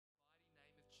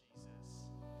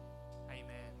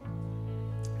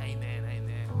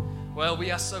Well,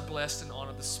 we are so blessed and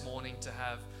honored this morning to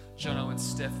have Jono and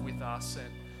Steph with us.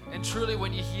 And truly,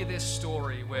 when you hear their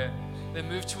story, where they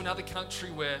moved to another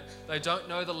country where they don't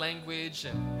know the language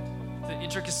and the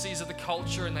intricacies of the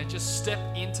culture, and they just step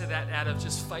into that out of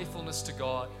just faithfulness to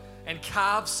God and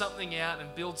carve something out and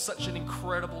build such an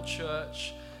incredible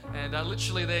church. And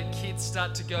literally, their kids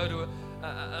start to go to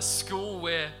a school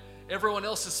where everyone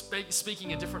else is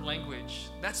speaking a different language.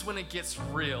 That's when it gets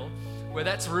real, where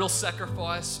that's real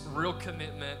sacrifice, real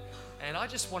commitment. And I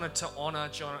just wanted to honor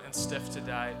John and Steph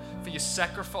today for your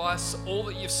sacrifice, all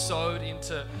that you've sowed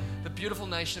into the beautiful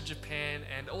nation of Japan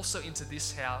and also into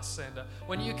this house. And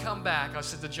when you come back, I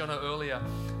said to Jono earlier,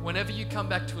 whenever you come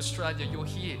back to Australia, you're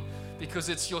here because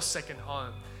it's your second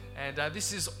home. And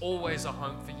this is always a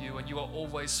home for you, and you are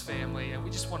always family. And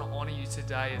we just want to honor you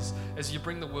today as you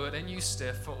bring the word, and you,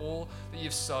 Steph, for all that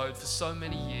you've sowed for so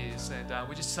many years. And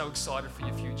we're just so excited for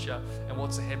your future and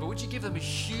what's ahead. But would you give them a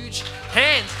huge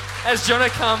hand as Jono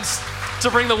comes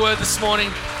to bring the word this morning?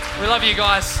 We love you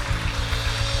guys.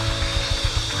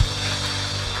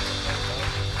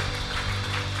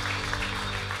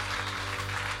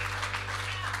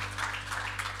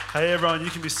 Hey everyone,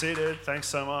 you can be seated. Thanks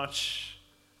so much.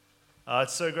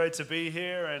 It's so great to be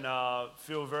here and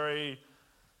feel very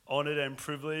honored and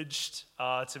privileged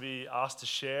to be asked to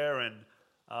share. And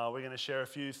we're going to share a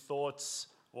few thoughts,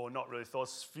 or not really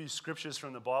thoughts, a few scriptures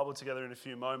from the Bible together in a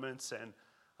few moments. And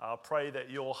pray that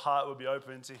your heart will be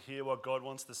open to hear what God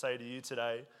wants to say to you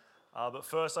today. But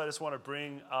first, I just want to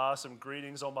bring some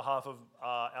greetings on behalf of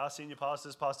our senior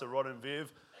pastors, Pastor Rod and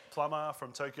Viv Plummer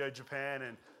from Tokyo, Japan,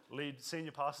 and lead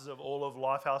senior pastors of all of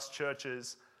Lifehouse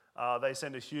churches. They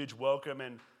send a huge welcome,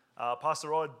 and Pastor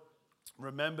Rod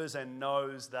remembers and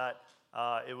knows that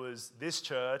it was this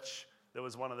church that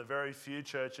was one of the very few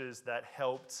churches that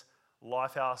helped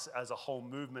Lifehouse as a whole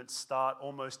movement start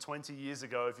almost 20 years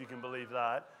ago, if you can believe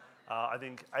that. I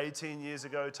think 18 years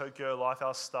ago, Tokyo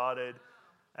Lifehouse started,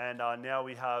 and now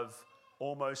we have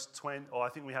I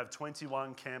think we have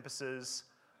 21 campuses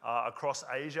across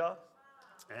Asia,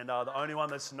 and the only one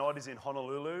that's not is in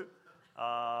Honolulu.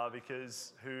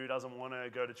 Because who doesn't want to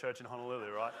go to church in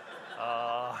Honolulu, right?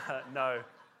 No,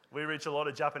 we reach a lot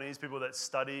of Japanese people that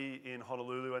study in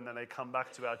Honolulu, and then they come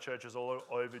back to our churches all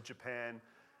over Japan.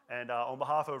 And on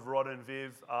behalf of Rod and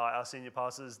Viv, our senior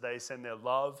pastors, they send their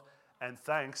love and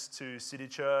thanks to City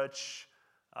Church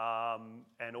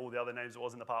and all the other names it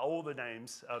was in the past, all the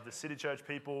names of the City Church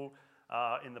people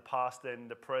in the past and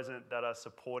the present that are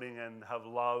supporting and have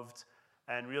loved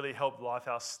and really helped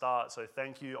Lifehouse start. So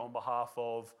thank you on behalf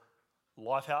of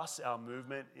Lifehouse, our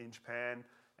movement in Japan,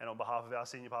 and on behalf of our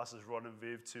senior pastors, Rod and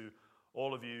Viv, to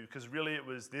all of you, because really it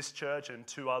was this church and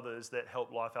two others that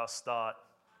helped Lifehouse start.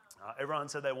 Everyone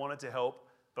said they wanted to help,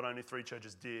 but only 3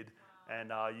 churches did,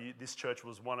 and this church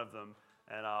was one of them.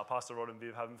 And Pastor Rod and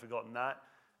Viv haven't forgotten that,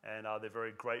 and they're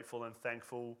very grateful and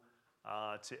thankful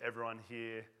to everyone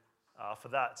here for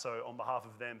that. So on behalf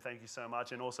of them, thank you so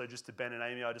much. And also just to Ben and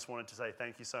Amy, I just wanted to say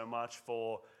thank you so much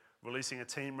for releasing a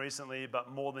team recently, but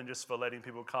more than just for letting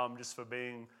people come, just for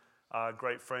being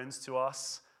great friends to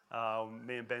us.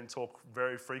 Me and Ben talk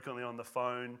very frequently on the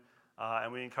phone,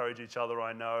 and we encourage each other,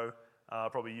 I know.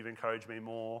 Probably you've encouraged me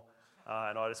more,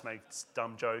 and I just make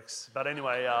dumb jokes. But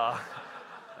anyway,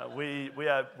 we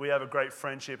have a great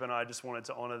friendship, and I just wanted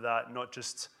to honor that, not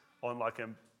just on like a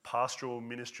pastoral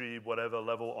ministry, whatever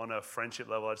level, on a friendship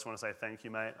level. I just want to say thank you,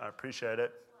 mate. I appreciate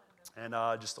it. And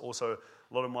just also,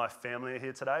 a lot of my family are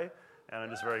here today, and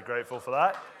I'm just very grateful for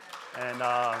that. And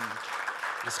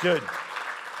it's good.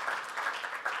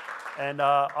 And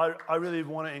I really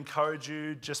want to encourage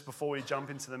you, just before we jump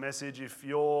into the message, if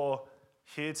you're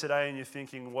here today and you're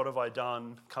thinking, what have I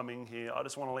done coming here? I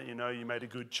just want to let you know you made a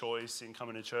good choice in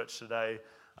coming to church today.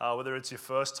 Whether it's your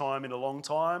first time in a long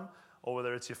time, or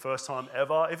whether it's your first time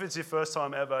ever. If it's your first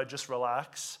time ever, just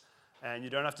relax, and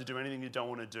you don't have to do anything you don't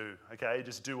want to do, okay?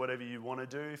 Just do whatever you want to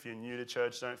do. If you're new to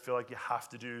church, don't feel like you have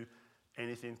to do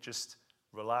anything. Just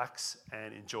relax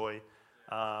and enjoy.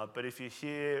 But if you're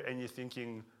here and you're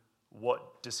thinking,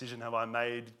 what decision have I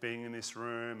made being in this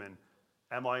room, and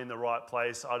am I in the right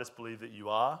place? I just believe that you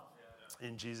are,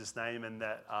 in Jesus' name, and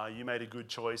that you made a good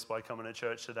choice by coming to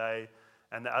church today.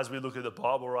 And as we look at the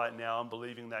Bible right now, I'm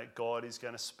believing that God is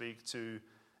going to speak to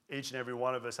each and every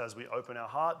one of us as we open our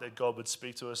heart, that God would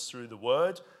speak to us through the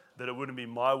word, that it wouldn't be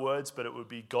my words, but it would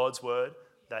be God's word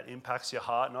that impacts your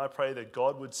heart. And I pray that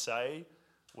God would say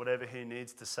whatever he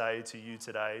needs to say to you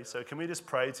today. So can we just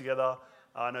pray together?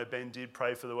 I know Ben did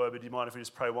pray for the word, but do you mind if we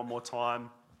just pray one more time?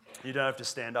 You don't have to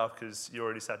stand up because you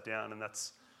already sat down, and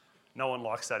no one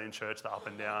likes that in church, the up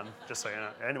and down, just so you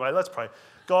know. Anyway, let's pray.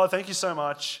 God, thank you so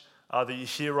much that you're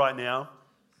here right now.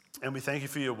 And we thank you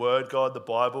for your word, God, the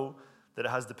Bible, that it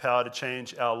has the power to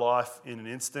change our life in an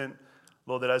instant.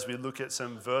 Lord, that as we look at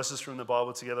some verses from the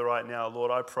Bible together right now,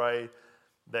 Lord, I pray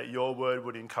that your word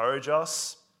would encourage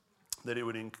us, that it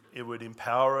would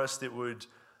empower us, that it would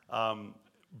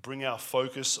bring our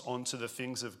focus onto the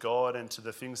things of God and to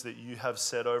the things that you have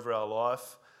said over our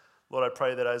life. Lord, I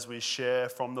pray that as we share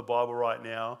from the Bible right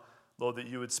now, Lord, that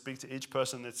you would speak to each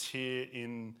person that's here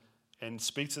and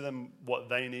speak to them what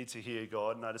they need to hear,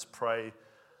 God. And I just pray,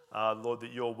 Lord,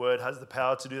 that your word has the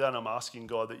power to do that. And I'm asking,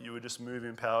 God, that you would just move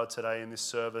in power today in this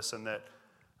service, and that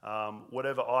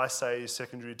whatever I say is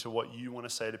secondary to what you want to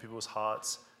say to people's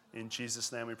hearts. In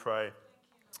Jesus' name we pray.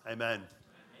 Amen.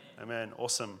 Amen.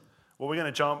 Awesome. Well, we're going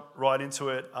to jump right into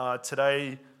it.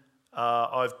 Today,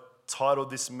 I've titled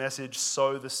this message,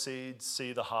 Sow the Seed,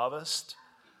 See the Harvest.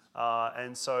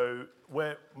 And so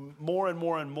we're more and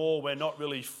more, we're not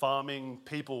really farming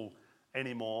people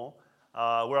anymore.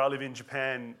 Where I live in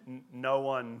Japan, no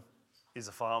one is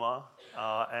a farmer.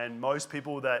 And most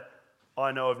people that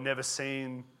I know have never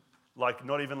seen, like,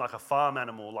 not even like a farm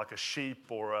animal, like a sheep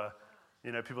or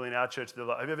people in our church, they're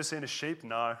like, have you ever seen a sheep?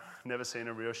 No, never seen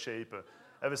a real sheep. Or,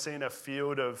 ever seen a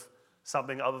field of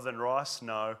something other than rice?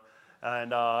 No.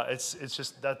 And it's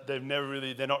just that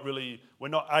we're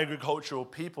not agricultural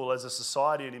people as a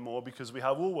society anymore, because we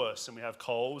have Woolworths and we have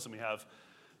Coles and we have,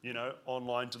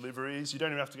 online deliveries. You don't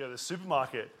even have to go to the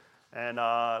supermarket and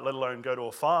let alone go to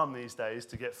a farm these days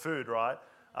to get food, right?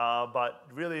 But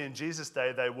really in Jesus'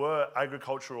 day, they were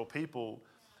agricultural people.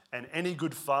 And any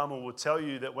good farmer will tell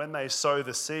you that when they sow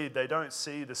the seed, they don't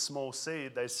see the small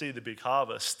seed, they see the big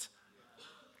harvest,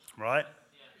 right?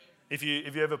 If you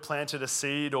ever planted a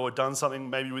seed or done something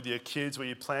maybe with your kids where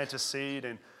you plant a seed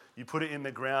and you put it in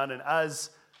the ground, and as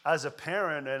a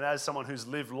parent and as someone who's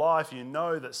lived life, you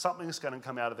know that something's going to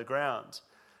come out of the ground.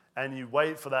 And you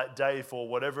wait for that day for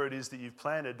whatever it is that you've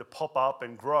planted to pop up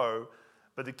and grow.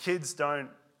 But the kids don't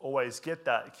always get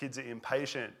that. Kids are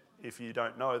impatient. If you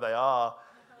don't know, they are.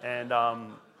 And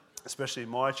especially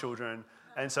my children.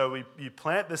 And so you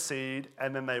plant the seed,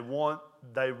 and then they want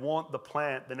the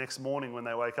plant the next morning when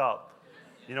they wake up.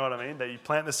 You know what I mean? You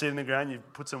plant the seed in the ground, you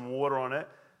put some water on it,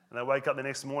 and they wake up the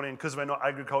next morning. Because we're not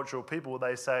agricultural people,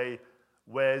 they say,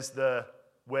 where's the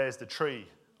tree?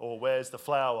 Or where's the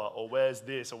flower? Or where's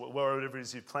this? Or whatever it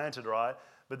is you've planted, right?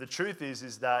 But the truth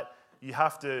is that you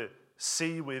have to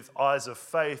see with eyes of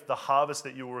faith the harvest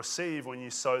that you will receive when you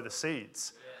sow the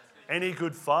seeds. Any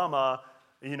good farmer,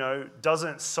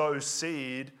 doesn't sow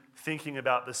seed thinking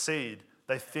about the seed.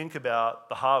 They think about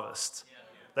the harvest.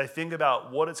 They think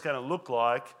about what it's going to look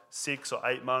like 6 or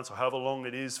 8 months or however long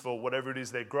it is for whatever it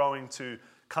is they're growing to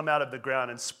come out of the ground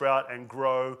and sprout and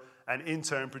grow and in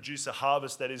turn produce a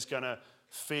harvest that is going to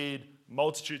feed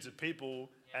multitudes of people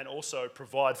and also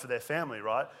provide for their family,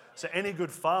 right? So any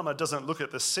good farmer doesn't look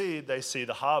at the seed, they see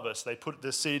the harvest. They put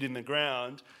the seed in the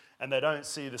ground and they don't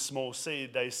see the small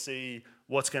seed, they see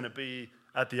what's going to be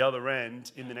at the other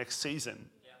end in the next season.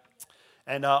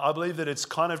 And I believe that it's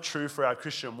kind of true for our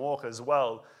Christian walk as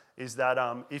well, is that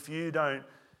if you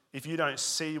don't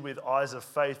see with eyes of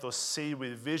faith or see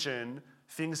with vision,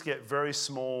 things get very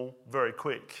small very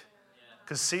quick.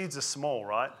 Because seeds are small,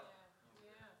 right?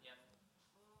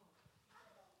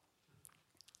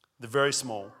 They're very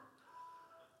small.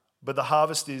 But the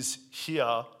harvest is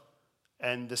here,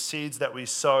 and the seeds that we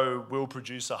sow will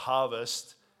produce a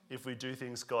harvest if we do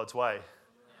things God's way.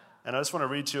 And I just want to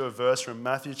read to you a verse from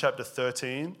Matthew chapter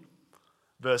 13,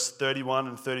 verse 31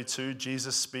 and 32,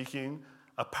 Jesus speaking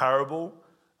a parable,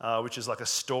 which is like a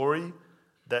story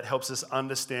that helps us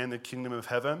understand the kingdom of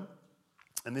heaven.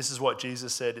 And this is what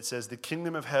Jesus said. It says, "The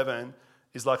kingdom of heaven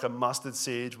is like a mustard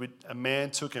seed which a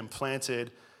man took and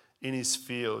planted in his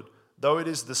field. Though it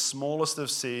is the smallest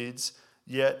of seeds,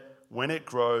 yet when it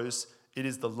grows, it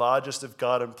is the largest of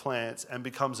garden plants and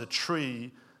becomes a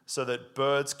tree, so that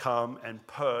birds come and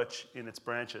perch in its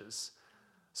branches."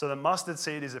 So the mustard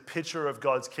seed is a picture of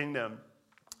God's kingdom,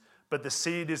 but the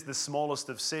seed is the smallest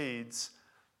of seeds,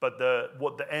 but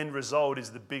the end result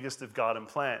is the biggest of garden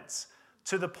plants,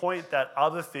 to the point that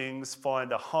other things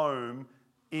find a home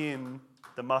in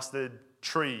the mustard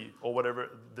tree or whatever,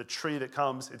 the tree that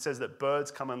comes. It says that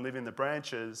birds come and live in the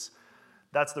branches.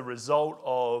 That's the result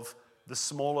of the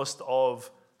smallest of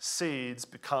seeds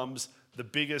becomes the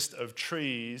biggest of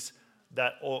trees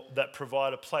that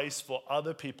provide a place for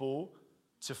other people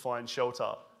to find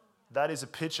shelter. That is a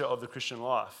picture of the Christian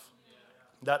life.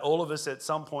 That all of us at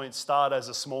some point start as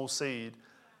a small seed.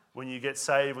 When you get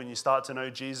saved, when you start to know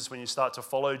Jesus, when you start to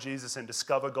follow Jesus and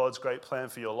discover God's great plan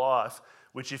for your life,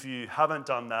 which if you haven't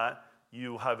done that,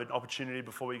 you'll have an opportunity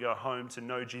before we go home to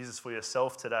know Jesus for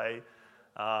yourself today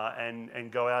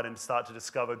and go out and start to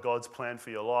discover God's plan for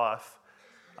your life.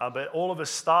 But all of us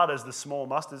start as the small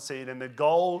mustard seed, and the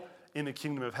goal in the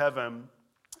kingdom of heaven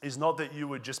is not that you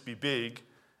would just be big,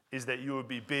 is that you would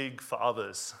be big for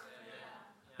others.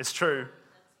 It's true.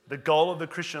 The goal of the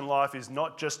Christian life is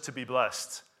not just to be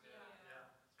blessed.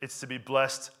 It's to be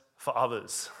blessed for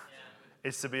others.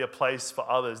 It's to be a place for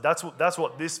others. That's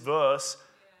what this verse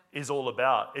is all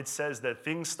about. It says that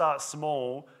things start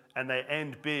small and they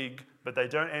end big, but they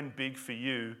don't end big for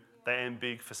you. They end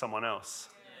big for someone else.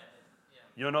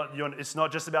 It's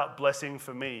not just about blessing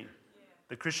for me.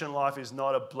 The Christian life is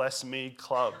not a bless me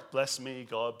club. Bless me,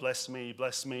 God. Bless me,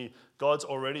 bless me. God's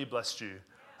already blessed you.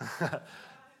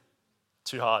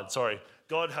 Too hard, sorry.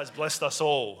 God has blessed us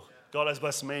all. God has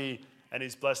blessed me, and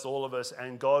he's blessed all of us.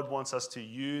 And God wants us to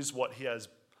use what he has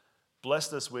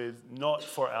blessed us with, not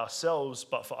for ourselves,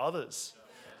 but for others.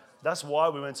 That's why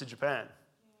we went to Japan.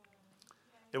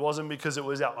 It wasn't because it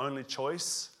was our only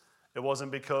choice. It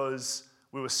wasn't because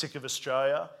we were sick of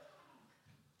Australia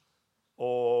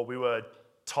or we were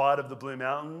tired of the Blue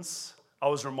Mountains. I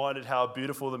was reminded how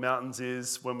beautiful the mountains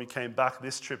is when we came back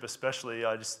this trip especially.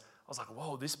 I was like,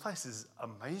 whoa, this place is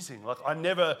amazing. Like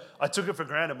I took it for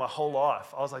granted my whole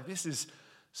life. I was like, this is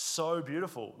so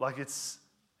beautiful.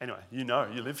 Anyway, you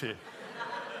live here.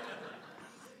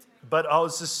 But I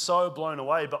was just so blown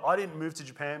away. But I didn't move to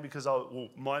Japan because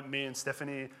me and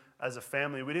Stephanie as a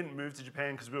family, we didn't move to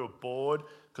Japan because we were bored,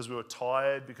 because we were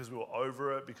tired, because we were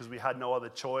over it, because we had no other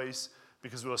choice,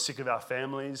 because we were sick of our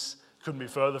families. Couldn't be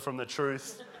further from the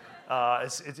truth.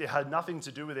 It had nothing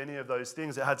to do with any of those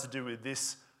things. It had to do with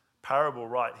this parable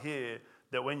right here,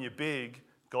 that when you're big,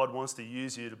 God wants to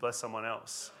use you to bless someone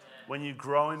else. When you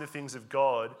grow in the things of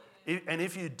God, and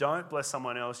if you don't bless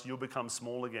someone else, you'll become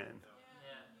small again.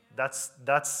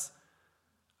 That's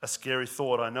a scary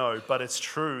thought, I know, but it's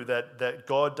true that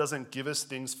God doesn't give us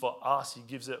things for us. He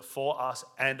gives it for us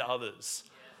and others.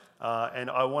 And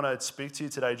I want to speak to you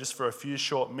today just for a few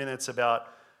short minutes about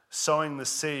sowing the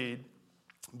seed,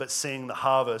 but seeing the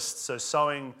harvest. So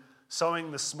sowing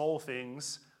the small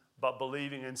things, but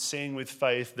believing and seeing with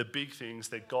faith the big things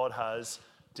that God has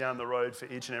down the road for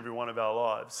each and every one of our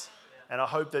lives. And I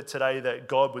hope that today that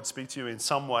God would speak to you in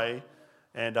some way,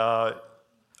 and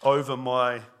over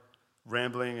my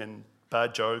rambling and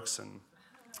bad jokes and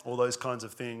all those kinds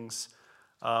of things.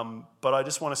 But I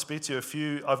just want to speak to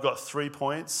you I've got 3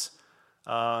 points,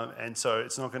 and so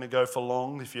it's not going to go for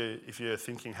long. If you're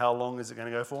thinking, how long is it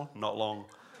going to go for? Not long.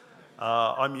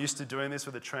 I'm used to doing this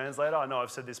with a translator. I know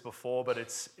I've said this before, but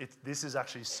this is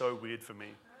actually so weird for me.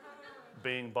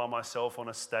 Being by myself on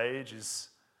a stage is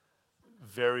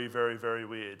very, very, very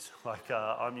weird.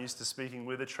 I'm used to speaking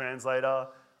with a translator.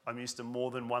 I'm used to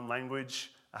more than one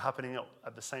language happening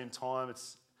at the same time.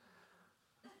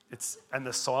 And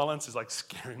the silence is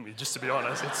scaring me, just to be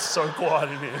honest. It's so quiet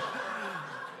in here.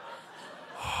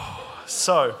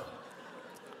 So,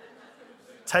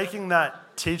 taking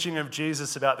that teaching of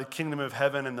Jesus about the kingdom of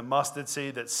heaven and the mustard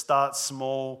seed that starts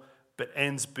small but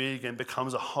ends big and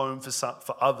becomes a home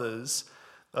for others,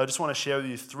 I just want to share with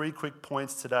you 3 quick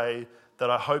points today that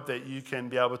I hope that you can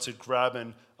be able to grab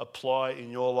and apply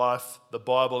in your life, the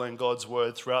Bible and God's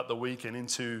word throughout the week and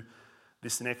into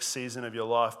this next season of your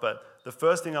life. But the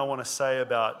first thing I want to say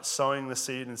about sowing the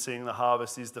seed and seeing the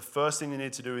harvest is the first thing you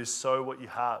need to do is sow what you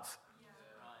have.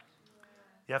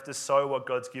 You have to sow what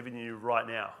God's given you right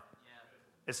now.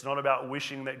 It's not about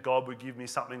wishing that God would give me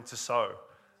something to sow.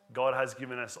 God has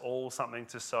given us all something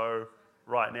to sow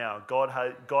right now. God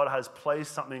has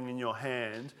placed something in your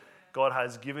hand. God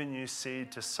has given you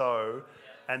seed to sow.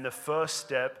 And the first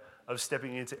step of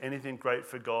stepping into anything great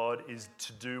for God is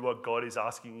to do what God is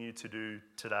asking you to do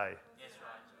today.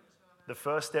 The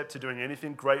first step to doing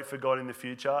anything great for God in the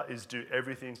future is do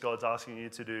everything God's asking you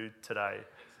to do today.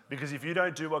 Because if you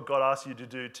don't do what God asks you to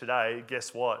do today,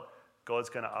 guess what? God's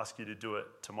going to ask you to do it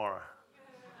tomorrow.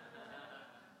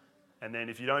 And then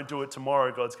if you don't do it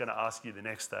tomorrow, God's going to ask you the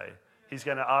next day. He's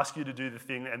going to ask you to do the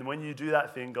thing, and when you do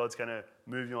that thing, God's going to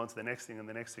move you on to the next thing and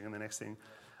the next thing and the next thing.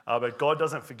 But God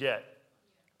doesn't forget.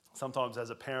 Sometimes as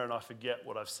a parent, I forget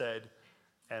what I've said,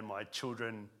 and my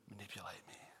children manipulate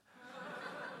me.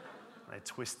 They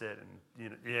twist it,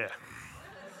 and yeah.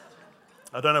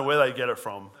 I don't know where they get it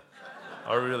from.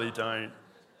 I really don't.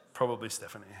 Probably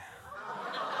Stephanie.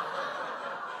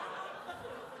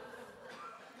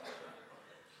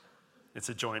 It's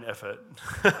a joint effort.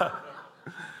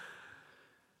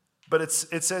 But it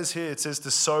says here, it says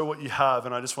to sow what you have.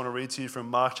 And I just want to read to you from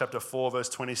Mark chapter 4, verse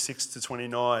 26 to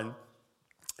 29.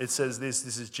 It says this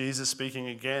is Jesus speaking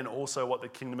again, also what the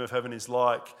kingdom of heaven is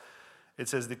like. It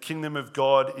says, the kingdom of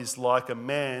God is like a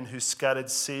man who scattered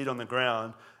seed on the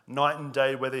ground. Night and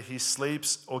day, whether he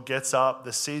sleeps or gets up,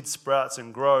 the seed sprouts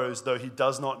and grows, though he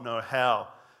does not know how.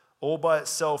 All by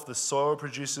itself, the soil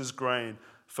produces grain.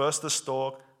 First the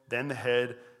stalk, then the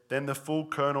head, then the full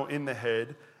kernel in the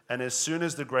head. And as soon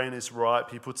as the grain is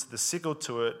ripe, he puts the sickle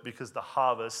to it because the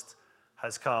harvest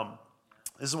has come.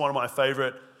 This is one of my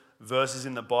favorite verses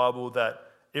in the Bible, that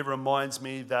it reminds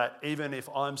me that even if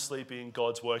I'm sleeping,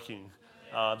 God's working.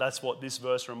 That's what this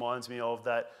verse reminds me of,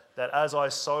 that as I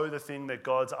sow the thing that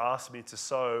God's asked me to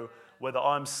sow, whether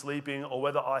I'm sleeping or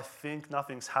whether I think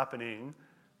nothing's happening,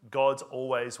 God's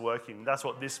always working. That's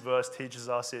what this verse teaches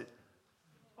us. I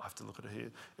have to look at it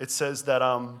here. It says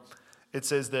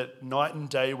that night and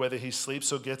day, whether he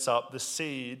sleeps or gets up, the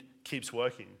seed keeps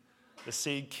working. The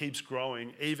seed keeps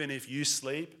growing. Even if you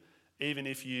sleep, even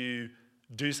if you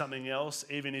do something else,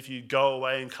 even if you go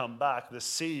away and come back, the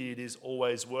seed is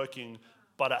always working,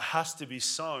 but it has to be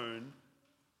sown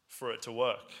for it to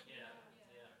work.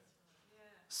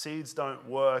 Seeds don't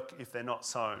work if they're not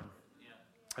sown.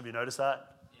 Have you noticed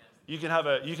that? You can have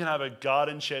a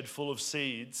garden shed full of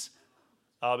seeds,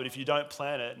 but if you don't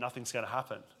plant it, nothing's going to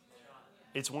happen.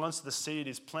 It's once the seed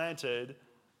is planted,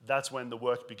 that's when the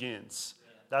work begins.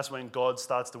 That's when God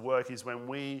starts to work, is when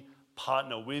we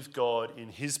partner with God in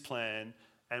his plan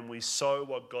and we sow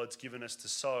what God's given us to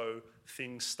sow,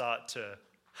 things start to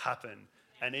happen.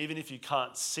 And even if you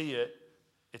can't see it,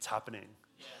 it's happening.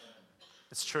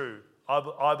 It's true.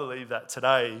 I believe that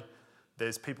today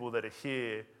there's people that are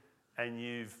here and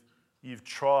you've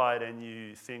tried and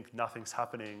you think nothing's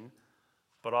happening,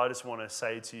 but I just want to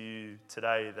say to you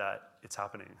today that it's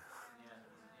happening.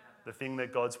 The thing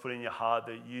that God's put in your heart,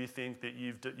 that you think that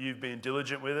you've been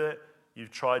diligent with it,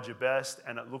 you've tried your best,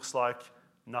 and it looks like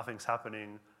nothing's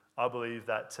happening. I believe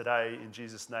that today, in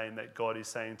Jesus' name, that God is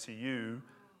saying to you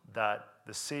that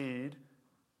the seed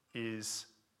is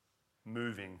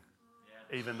moving,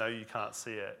 even though you can't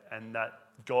see it, and that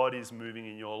God is moving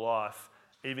in your life,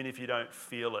 even if you don't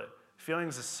feel it.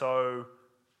 Feelings are so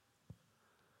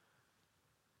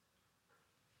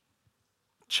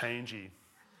changey.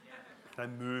 They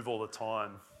move all the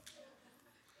time.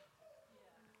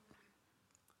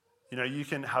 You know, you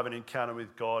can have an encounter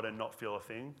with God and not feel a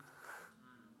thing.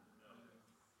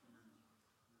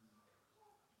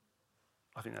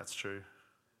 I think that's true.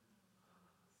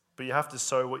 But you have to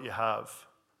sow what you have.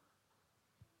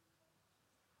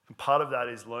 And part of that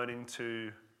is learning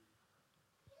to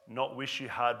not wish you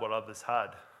had what others had.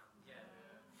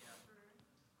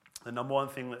 The number one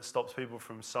thing that stops people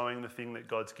from sowing the thing that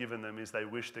God's given them is they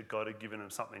wish that God had given them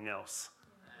something else.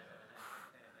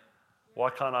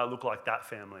 Why can't I look like that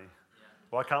family?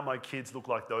 Why can't my kids look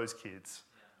like those kids?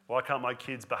 Why can't my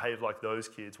kids behave like those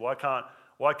kids? Why can't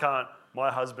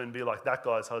my husband be like that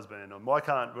guy's husband? And why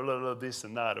can't blah, blah, blah, this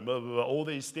and that? And blah, blah, blah, all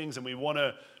these things. And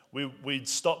we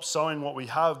stop sowing what we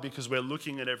have because we're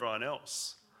looking at everyone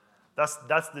else. That's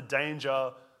the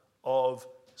danger of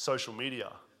social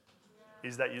media,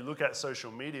 is that you look at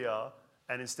social media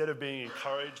and instead of being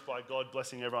encouraged by God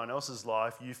blessing everyone else's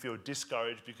life, you feel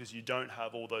discouraged because you don't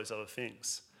have all those other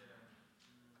things.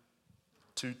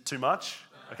 Too much?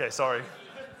 Okay, sorry.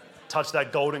 Touch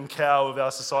that golden cow of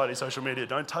our society, social media.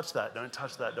 Don't touch that, don't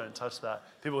touch that, don't touch that.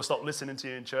 People will stop listening to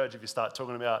you in church if you start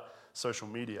talking about social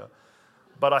media.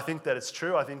 But I think that it's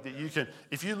true. I think that you can,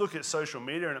 if you look at social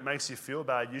media and it makes you feel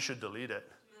bad, you should delete it.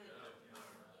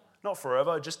 Not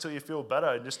forever, just till you feel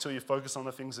better, just till you focus on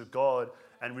the things of God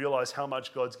and realize how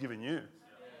much God's given you.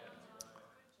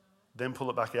 Then pull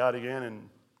it back out again, and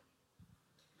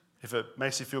if it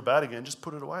makes you feel bad again, just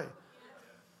put it away.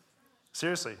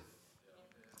 Seriously.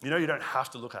 You know you don't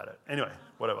have to look at it. Anyway,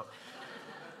 whatever.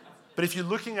 But if you're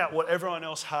looking at what everyone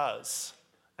else has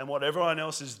and what everyone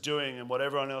else is doing and what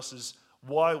everyone else is,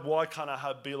 why can't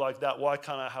I be like that? Why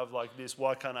can't I have like this?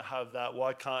 Why can't I have that?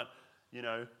 Why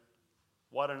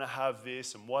don't I have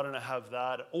this and why don't I have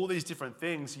that? All these different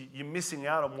things, you're missing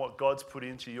out on what God's put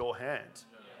into your hand.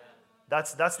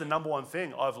 That's the number one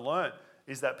thing I've learned,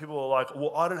 is that people are like,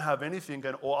 well, I don't have anything,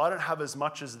 or I don't have as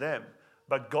much as them.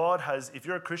 But God has, if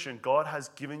you're a Christian, God has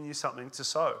given you something to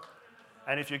sow.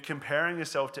 And if you're comparing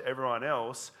yourself to everyone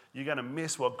else, you're going to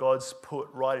miss what God's put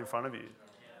right in front of you.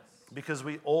 Because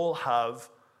we all have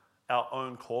our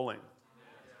own calling.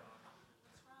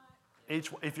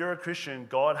 If you're a Christian,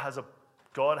 God has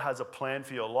a plan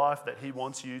for your life that he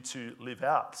wants you to live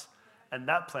out. And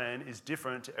that plan is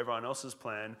different to everyone else's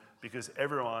plan because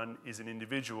everyone is an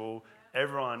individual,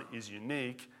 everyone is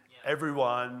unique,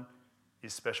 everyone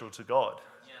is special to God.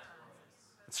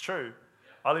 It's true.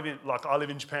 I live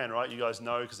in Japan, right? You guys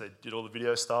know because they did all the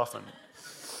video stuff. And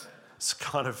It's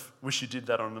kind of wish you did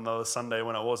that on another Sunday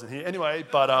when I wasn't here. Anyway,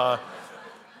 but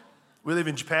we live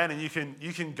in Japan, and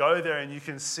you can go there and you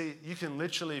can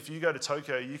literally, if you go to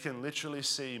Tokyo, you can literally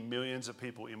see millions of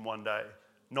people in one day.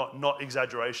 Not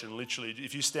exaggeration, literally.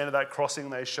 If you stand at that crossing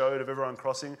they showed of everyone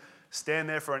crossing, stand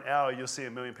there for an hour, you'll see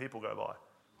 1 million people go by.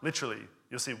 Literally,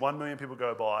 you'll see 1 million people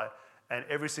go by, and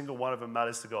every single one of them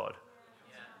matters to God.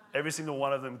 Every single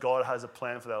one of them, God has a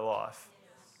plan for their life.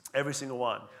 Every single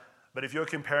one. But if you're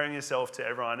comparing yourself to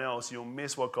everyone else, you'll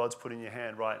miss what God's put in your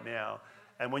hand right now.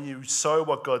 And when you sow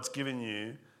what God's given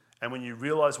you, and when you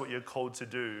realize what you're called to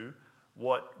do,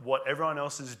 what everyone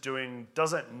else is doing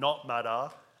doesn't not matter.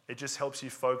 It just helps you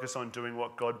focus on doing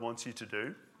what God wants you to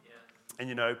do.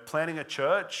 Yeah. And planting a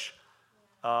church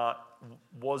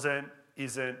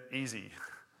isn't easy.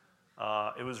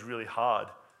 It was really hard.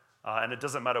 And it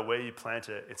doesn't matter where you plant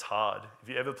it, it's hard. If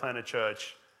you ever plant a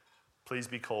church, please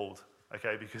be called.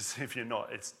 Okay, because if you're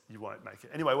not, you won't make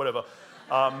it. Anyway, whatever.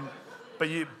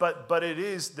 But it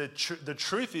is the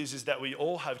truth is that we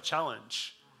all have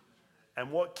challenge,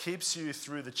 and what keeps you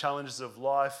through the challenges of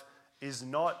life is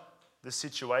not the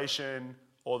situation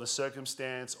or the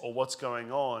circumstance or what's going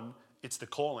on. It's the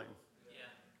calling. Yeah.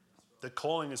 The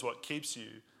calling is what keeps you,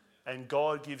 and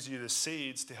God gives you the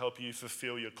seeds to help you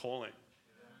fulfill your calling.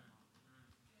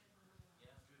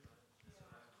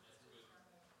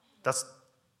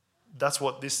 That's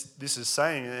what this is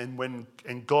saying.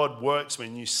 And God works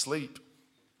when you sleep.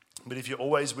 But if you're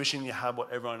always wishing you had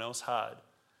what everyone else had,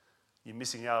 you're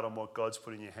missing out on what God's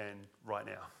put in your hand right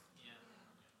now.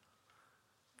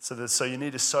 Yeah. So you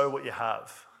need to sow what you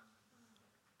have.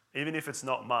 Even if it's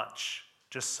not much,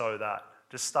 just sow that.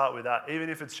 Just start with that. Even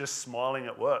if it's just smiling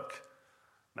at work.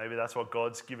 Maybe that's what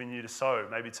God's given you to sow.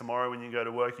 Maybe tomorrow when you go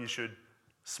to work, you should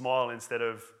smile instead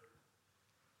of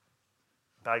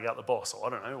bag out the boss, or I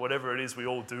don't know, whatever it is we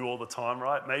all do all the time,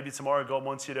 right? Maybe tomorrow God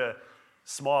wants you to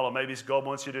smile, or maybe God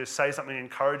wants you to say something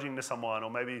encouraging to someone,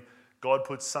 or maybe God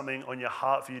puts something on your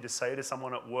heart for you to say to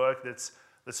someone at work that's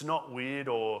not weird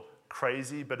or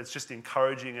crazy, but it's just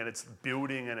encouraging and it's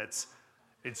building and it's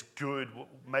good.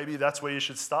 Maybe that's where you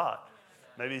should start.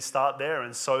 Maybe start there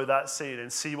and sow that seed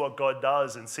and see what God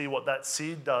does and see what that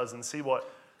seed does and see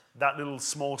what that little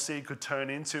small seed could turn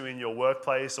into in your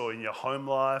workplace or in your home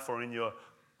life or in your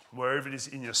wherever it is,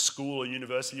 in your school or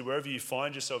university, wherever you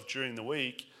find yourself during the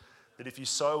week, that if you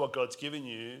sow what God's given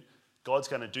you, God's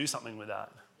going to do something with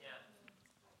that. Yeah.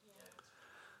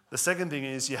 The second thing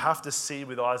is you have to see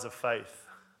with eyes of faith.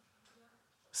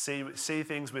 See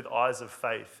things with eyes of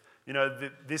faith.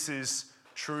 This is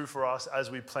true for us as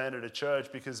we planted a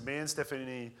church, because me and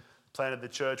Stephanie planted the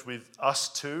church with us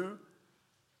two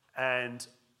and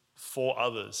 4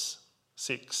 others.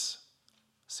 6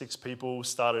 people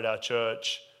started our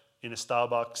church in a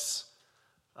Starbucks.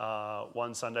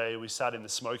 One Sunday we sat in the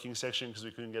smoking section because we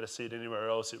couldn't get a seat anywhere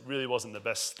else. It really wasn't the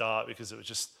best start because it was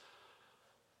just...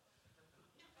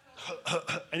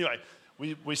 Anyway,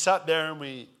 we sat there and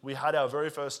we had our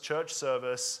very first church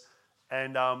service,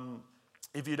 and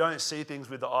if you don't see things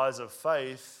with the eyes of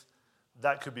faith,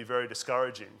 that could be very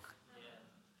discouraging.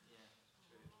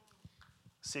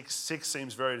 Six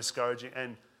seems very discouraging,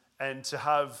 and to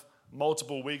have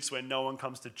multiple weeks when no one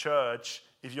comes to church,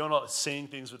 if you're not seeing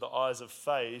things with the eyes of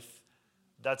faith,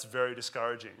 that's very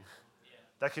discouraging.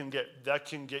 Yeah. That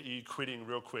can get you quitting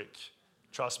real quick.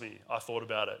 Trust me, I thought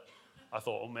about it. I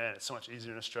thought, oh man, it's so much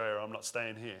easier in Australia. I'm not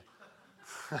staying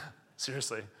here.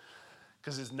 Seriously,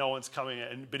 because there's no one's coming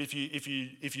in. But if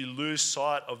you lose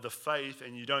sight of the faith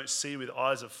and you don't see with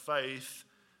eyes of faith,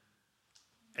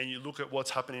 and you look at what's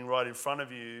happening right in front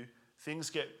of you, things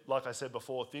get, like I said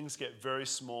before, things get very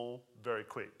small very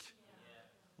quick.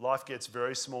 Yeah. Life gets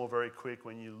very small very quick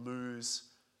when you lose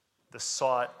the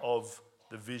sight of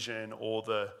the vision or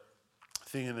the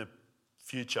thing in the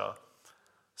future.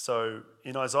 So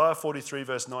in Isaiah 43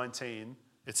 verse 19,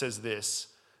 it says this.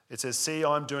 It says, "See,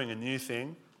 I'm doing a new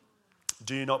thing.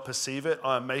 Do you not perceive it?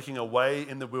 I am making a way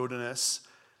in the wilderness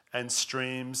and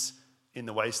streams in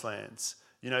the wastelands."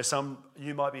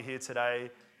 You might be here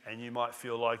today and you might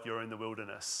feel like you're in the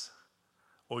wilderness,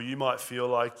 or you might feel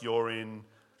like you're in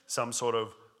some sort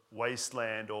of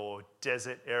wasteland or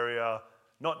desert area,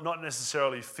 not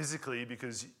necessarily physically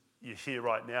because you're here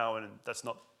right now and that's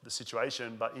not the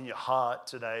situation, but in your heart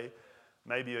today,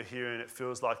 maybe you're here and it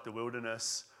feels like the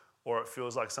wilderness, or it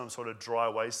feels like some sort of dry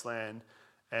wasteland.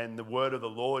 And the word of the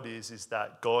Lord is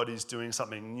that God is doing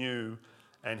something new,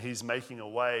 and he's making a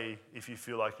way if you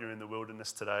feel like you're in the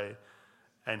wilderness today.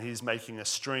 And he's making a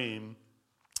stream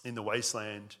in the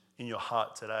wasteland in your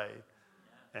heart today.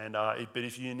 Yeah. But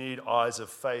if you need eyes of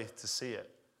faith to see it,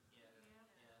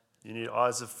 you need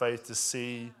eyes of faith to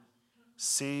see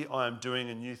See, I am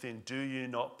doing a new thing. Do you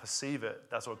not perceive it?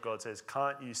 That's what God says.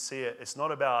 Can't you see it? It's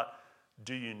not about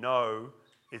do you know,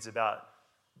 it's about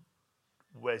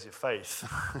where's your faith?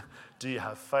 Do you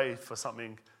have faith for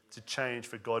something to change,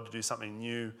 for God to do something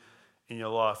new in your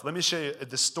life? Let me show you,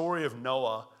 the story of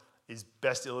Noah is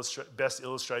best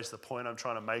illustrates the point I'm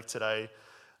trying to make today.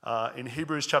 In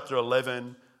Hebrews chapter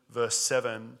 11, verse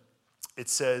 7, it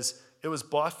says, "It was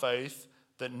by faith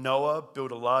that Noah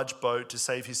built a large boat to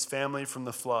save his family from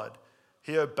the flood.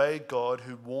 He obeyed God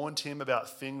who warned him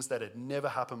about things that had never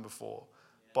happened before.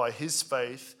 By his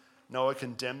faith, Noah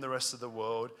condemned the rest of the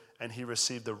world, and he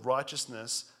received the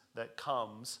righteousness that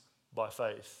comes by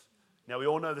faith." Now, we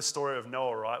all know the story of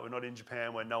Noah, right? We're not in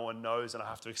Japan where no one knows, and I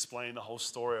have to explain the whole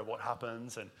story of what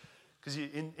happens. And because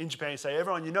in Japan, you say,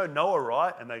 "Everyone, you know Noah,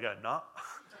 right?" And they go, "Nah."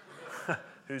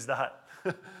 Who's that?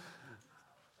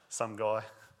 Some guy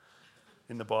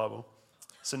in the Bible.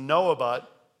 So Noah,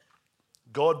 but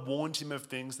God warned him of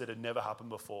things that had never happened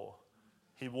before.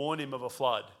 He warned him of a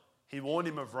flood. He warned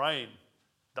him of rain.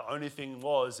 The only thing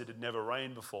was it had never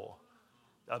rained before.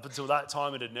 Up until that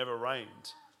time, it had never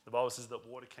rained. The Bible says that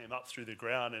water came up through the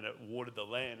ground and it watered the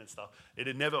land and stuff. It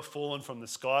had never fallen from the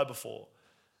sky before.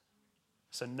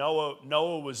 So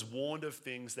Noah was warned of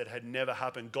things that had never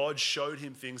happened. God showed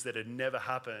him things that had never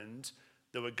happened,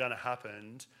 that were going to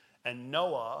happen. And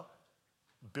Noah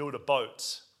built a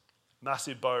boat.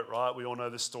 Massive boat, right? We all know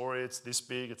the story. It's this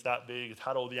big, it's that big. It's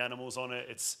had all the animals on it.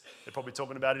 They're probably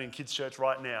talking about it in kids' church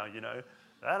right now, you know.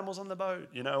 The animals on the boat,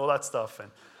 you know, all that stuff.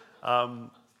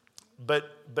 And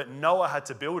but Noah had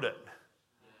to build it.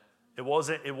 It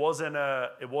wasn't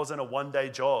a one-day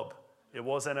job. It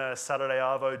wasn't a Saturday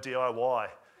Arvo DIY.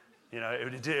 You know,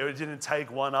 it didn't take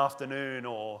one afternoon,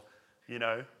 or, you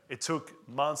know, it took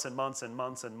months and months and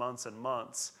months and months and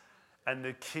months. And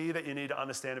the key that you need to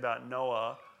understand about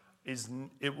Noah is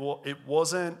it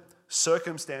wasn't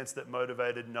circumstance that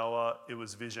motivated Noah, it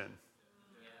was vision.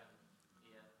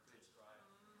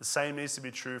 The same needs to be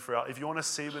true for us. If you want to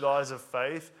see with eyes of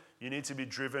faith, you need to be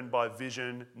driven by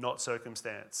vision, not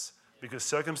circumstance. Because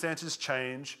circumstances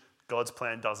change, God's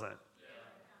plan doesn't.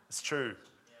 It's true.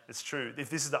 It's true. If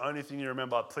this is the only thing you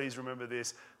remember, please remember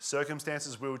this.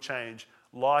 Circumstances will change.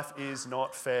 Life is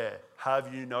not fair.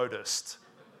 Have you noticed?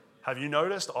 Have you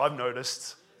noticed? I've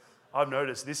noticed. I've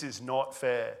noticed this is not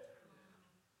fair.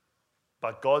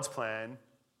 But God's plan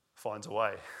finds a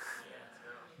way.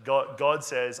 God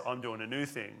says, I'm doing a new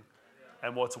thing.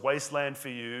 And what's wasteland for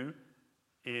you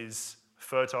is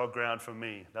fertile ground for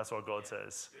me. That's what God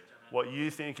says. What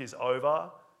you think is over,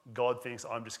 God thinks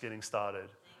I'm just getting started.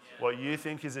 What you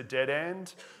think is a dead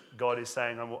end, God is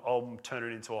saying I'll turn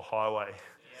it into a highway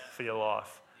for your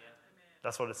life.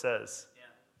 That's what it says.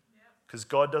 Because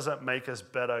God doesn't make us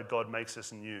better, God makes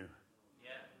us new.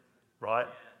 Right?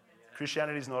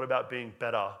 Christianity is not about being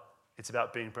better, it's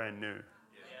about being brand new.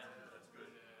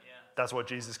 That's what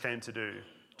Jesus came to do.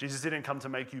 Jesus didn't come to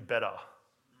make you better.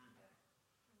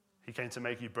 He came to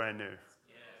make you brand new.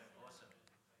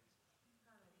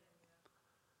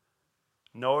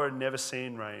 Noah had never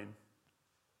seen rain.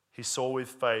 He saw with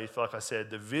faith, like I said,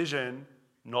 the vision,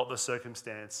 not the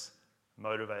circumstance,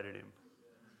 motivated him.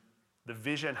 The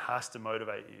vision has to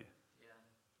motivate you.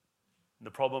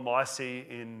 The problem I see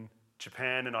in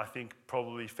Japan, and I think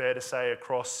probably fair to say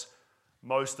across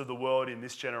most of the world in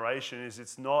this generation, is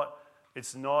it's not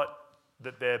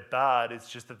that they're bad, it's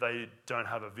just that they don't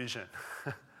have a vision.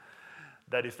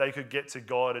 That if they could get to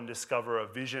God and discover a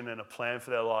vision and a plan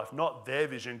for their life, not their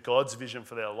vision, God's vision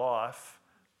for their life,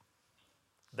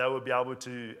 they would be able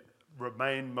to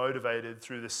remain motivated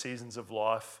through the seasons of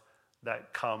life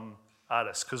that come at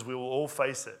us, because we will all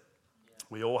face it.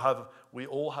 We all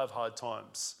have hard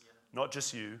times. Not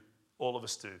just you, all of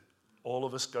us do. All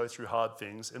of us go through hard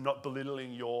things. I'm not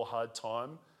belittling your hard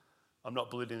time. I'm not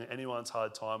belittling anyone's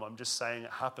hard time. I'm just saying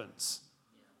it happens.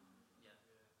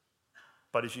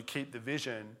 But if you keep the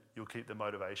vision, you'll keep the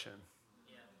motivation.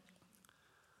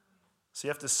 So you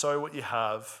have to sow what you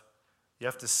have. You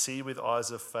have to see with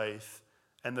eyes of faith.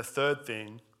 And the third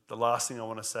thing, the last thing I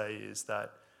want to say is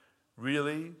that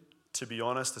really, to be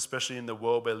honest, especially in the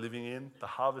world we're living in, the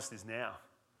harvest is now.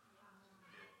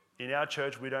 In our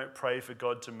church, we don't pray for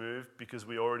God to move because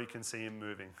we already can see him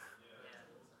moving.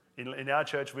 In our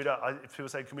church, if people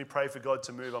say, can we pray for God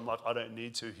to move? I'm like, I don't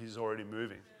need to. He's already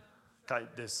moving. Okay,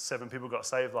 there's 7 people got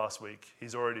saved last week.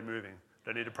 He's already moving.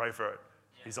 Don't need to pray for it.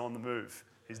 He's on the move.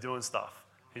 He's doing stuff.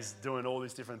 He's doing all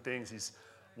these different things. He's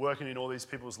working in all these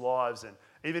people's lives. And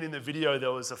even in the video,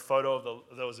 there was a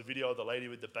video of the lady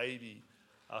with the baby,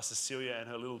 Cecilia, and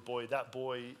her little boy. That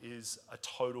boy is a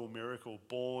total miracle,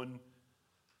 born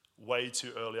way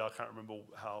too early. I can't remember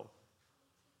how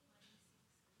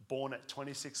born at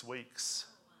 26 weeks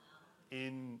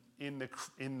in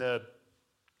the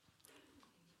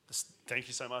thank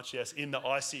you so much, yes, in the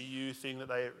ICU thing that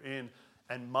they were in.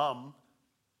 And mum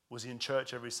was in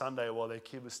church every Sunday while their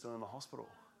kid was still in the hospital.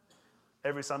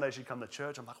 Every Sunday she'd come to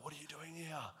church. I'm like, what are you doing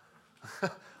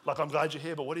here? Like, I'm glad you're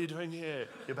here, but what are you doing here?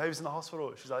 Your baby's in the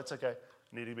hospital. She's like, it's okay,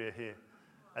 I need to be here.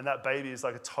 And that baby is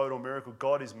like a total miracle.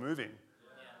 God is moving.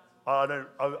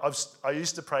 I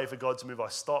used to pray for God to move. I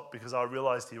stopped because I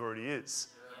realized he already is.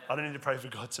 I don't need to pray for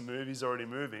God to move. He's already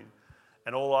moving.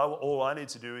 And all I need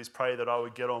to do is pray that I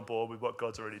would get on board with what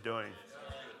God's already doing.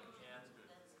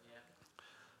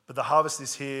 But the harvest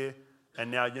is here.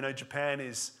 And now, Japan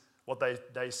is what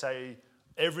they say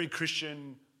every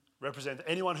Christian represents.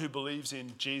 Anyone who believes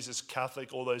in Jesus,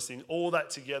 Catholic, all those things, all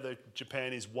that together,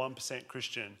 Japan is 1%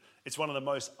 Christian. It's one of the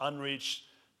most unreached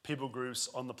people groups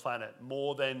on the planet,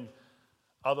 more than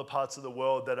other parts of the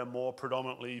world that are more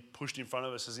predominantly pushed in front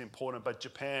of us as important. But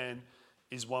Japan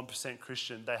is 1%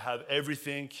 Christian. They have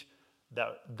everything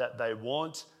that they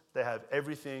want. They have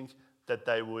everything that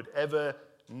they would ever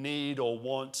need or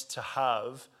want to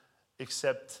have,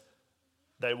 except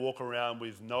they walk around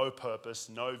with no purpose,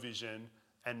 no vision,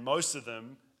 and most of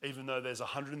them, even though there's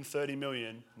 130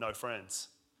 million, no friends.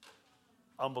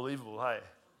 Unbelievable, hey?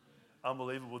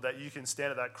 Unbelievable that you can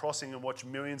stand at that crossing and watch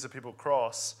millions of people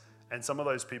cross, and some of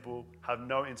those people have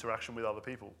no interaction with other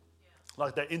people.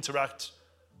 Like, they interact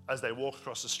as they walk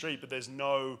across the street, but there's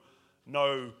no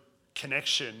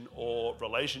connection or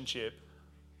relationship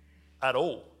at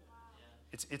all.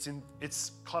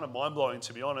 It's kind of mind-blowing,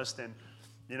 to be honest. And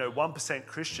 1%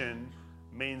 Christian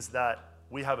means that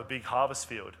we have a big harvest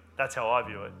field. That's how I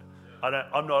view it.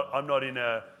 I'm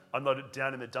not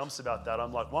down in the dumps about that.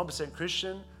 I'm like, 1%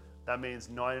 Christian, that means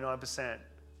 99%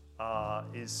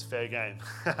 is fair game.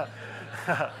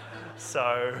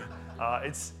 So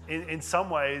it's in some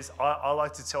ways, I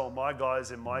like to tell my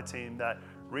guys and my team that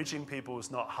reaching people is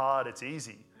not hard, it's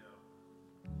easy.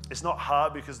 It's not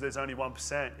hard because there's only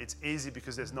 1%. It's easy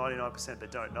because there's 99%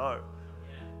 that don't know.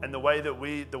 And the way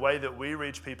that we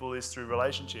reach people is through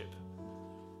relationship.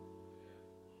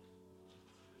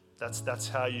 That's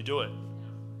how you do it.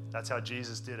 That's how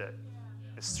Jesus did it.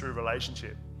 It's through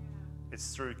relationship.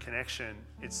 It's through connection.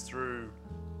 It's through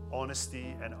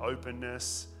honesty and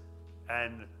openness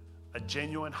and a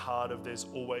genuine heart of there's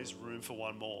always room for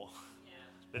one more.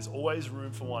 There's always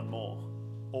room for one more.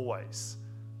 Always.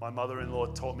 My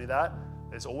mother-in-law taught me that.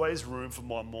 There's always room for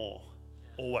one more.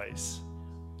 Always.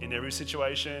 In every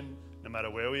situation, no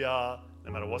matter where we are,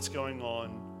 no matter what's going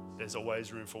on, there's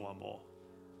always room for one more.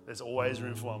 There's always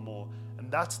room for one more.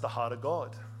 And that's the heart of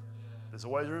God. There's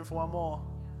always room for one more.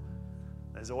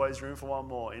 There's always room for one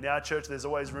more. In our church, there's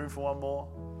always room for one more.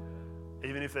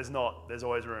 Even if there's not, there's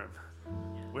always room.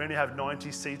 We only have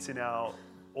 90 seats in our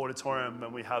auditorium,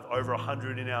 and we have over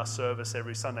 100 in our service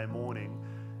every Sunday morning.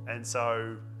 And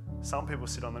so some people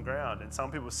sit on the ground and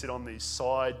some people sit on these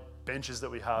side benches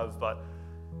that we have, but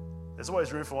there's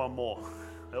always room for one more.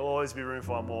 There'll always be room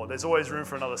for one more. There's always room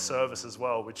for another service as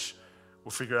well, which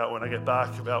we'll figure out when I get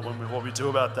back about what we do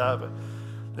about that. But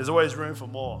there's always room for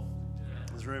more.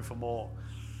 There's room for more.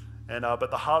 And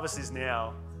but the harvest is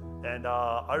now. And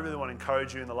I really want to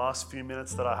encourage you in the last few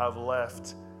minutes that I have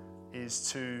left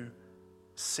is to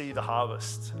see the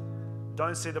harvest.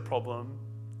 Don't see the problem.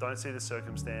 Don't see the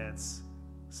circumstance.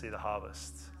 See the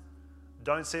harvest.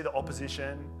 Don't see the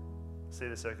opposition. See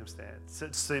the circumstance.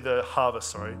 See the harvest,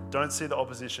 sorry. Don't see the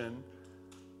opposition.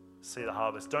 See the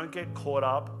harvest. Don't get caught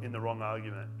up in the wrong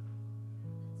argument.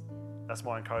 That's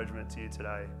my encouragement to you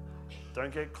today.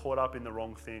 Don't get caught up in the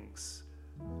wrong things.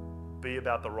 Be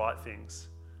about the right things,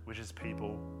 which is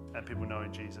people and people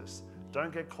knowing Jesus.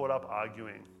 Don't get caught up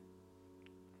arguing.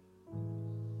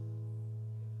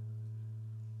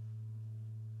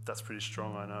 That's pretty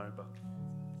strong, I know, but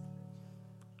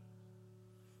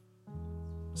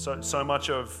so much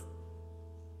of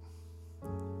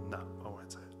no, I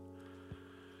won't say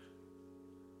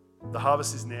it. The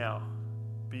harvest is now,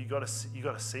 but you got to see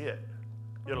it.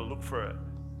 You got to look for it.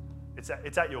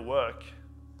 It's at your work.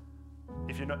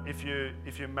 If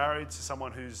you're married to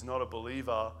someone who's not a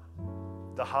believer,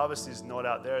 the harvest is not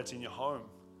out there, it's in your home.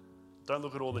 Don't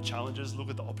look at all the challenges, look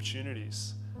at the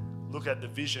opportunities. Look at the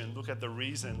vision, look at the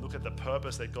reason, look at the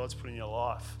purpose that God's put in your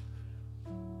life.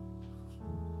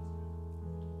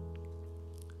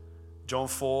 John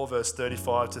 4, verse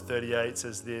 35 to 38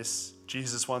 says this.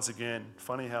 Jesus once again.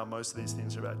 Funny how most of these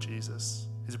things are about Jesus.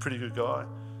 He's a pretty good guy.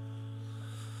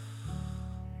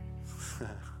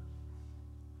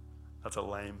 That's a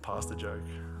lame pastor joke.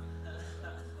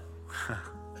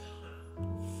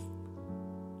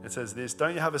 It says this,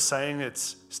 don't you have a saying,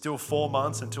 it's still 4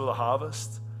 months until the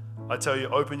harvest? I tell you,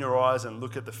 open your eyes and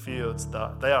look at the fields,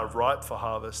 that they are ripe for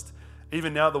harvest.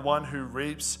 Even now the one who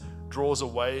reaps draws a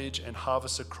wage and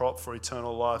harvests a crop for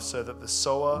eternal life, so that the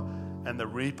sower and the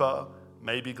reaper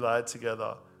may be glad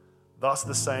together. Thus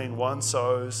the saying, one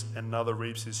sows and another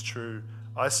reaps is true.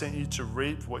 I sent you to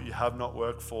reap what you have not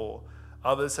worked for.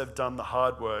 Others have done the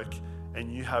hard work,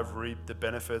 and you have reaped the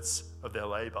benefits of their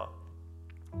labor.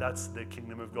 That's the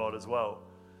kingdom of God as well,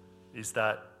 is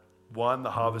that 1,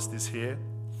 the harvest is here.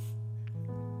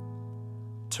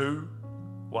 2,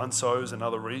 one sows,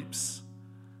 another reaps.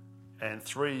 And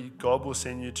 3, God will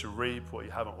send you to reap what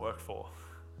you haven't worked for.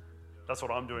 That's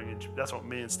what I'm doing. That's what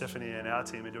me and Stephanie and our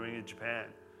team are doing in Japan.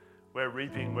 We're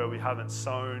reaping where we haven't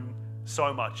sown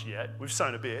so much yet. We've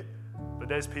sown a bit, but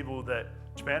there's people that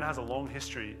Japan has a long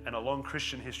history and a long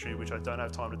Christian history, which I don't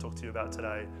have time to talk to you about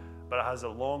today, but it has a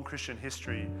long Christian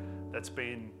history that's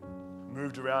been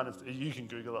moved around. You can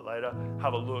Google it later,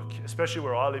 have a look. Especially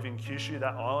where I live in Kyushu,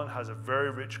 that island has a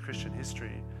very rich Christian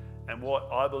history. And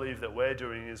what I believe that we're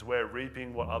doing is we're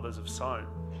reaping what others have sown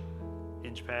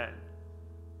in Japan.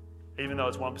 Even though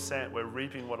it's 1%, we're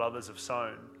reaping what others have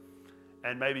sown.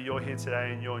 And maybe you're here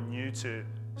today and you're new to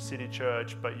City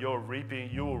Church, but you will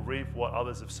reap what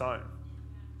others have sown.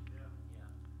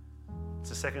 It's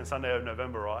the second Sunday of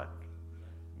November, right?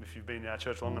 If you've been in our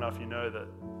church long enough, you know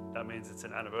that means it's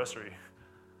an anniversary.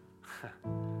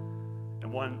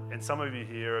 and some of you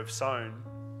here have sown,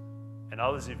 and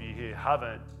others of you here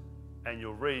haven't, and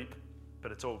you'll reap,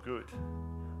 but it's all good.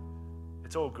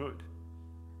 It's all good.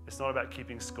 It's not about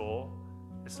keeping score.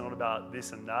 It's not about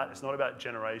this and that. It's not about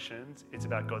generations. It's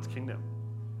about God's kingdom.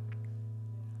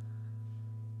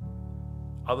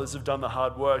 Others have done the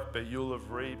hard work, but you'll have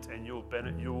reaped and you'll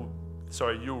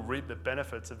reap the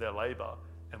benefits of their labor.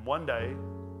 And one day,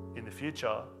 in the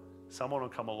future, someone will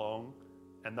come along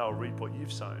and they'll reap what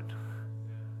you've sown.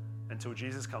 Until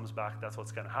Jesus comes back, that's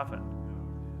what's going to happen.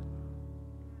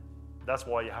 That's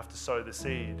why you have to sow the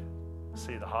seed,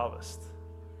 see the harvest.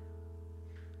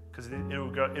 Because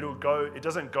it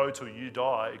doesn't go till you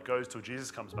die, it goes till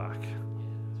Jesus comes back.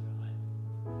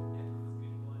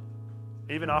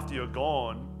 Even after you're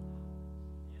gone,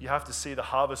 you have to see the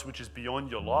harvest which is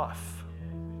beyond your life.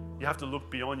 You have to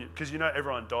look beyond you, because you know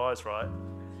everyone dies, right?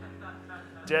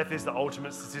 Death is the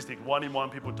ultimate statistic. 1 in 1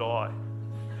 people die.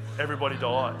 Everybody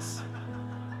dies.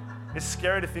 It's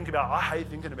scary to think about. I hate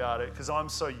thinking about it because I'm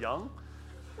so young.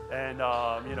 And,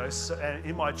 and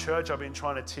in my church, I've been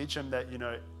trying to teach them that,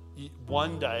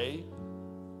 one day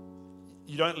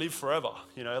you don't live forever.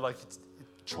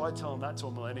 Try telling that to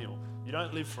a millennial. You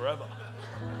don't live forever.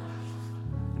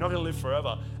 You're not going to live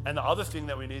forever. And the other thing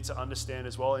that we need to understand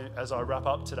as well, as I wrap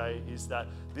up today, is that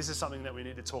this is something that we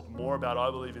need to talk more about,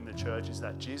 I believe, in the church, is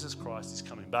that Jesus Christ is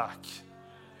coming back.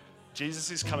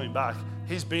 Jesus is coming back.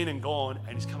 He's been and gone,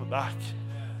 and he's coming back.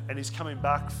 And he's coming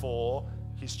back for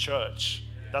his church.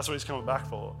 That's what he's coming back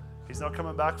for. He's not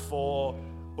coming back for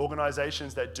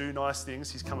organizations that do nice things.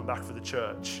 He's coming back for the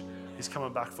church. He's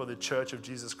coming back for the church of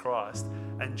Jesus Christ.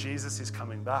 And Jesus is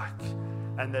coming back.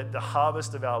 And that the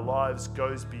harvest of our lives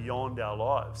goes beyond our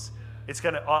lives.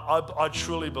 I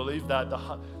truly believe that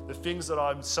the things that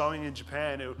I'm sowing in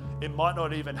Japan, it might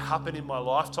not even happen in my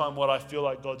lifetime, what I feel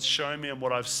like God's shown me and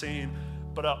what I've seen.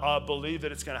 But I believe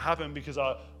that it's going to happen because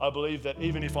I believe that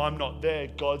even if I'm not there,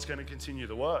 God's going to continue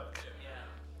the work.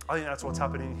 I think that's what's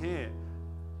happening here.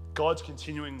 God's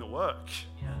continuing the work.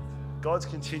 God's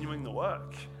continuing the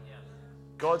work.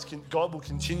 God will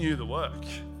continue the work.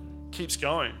 Keeps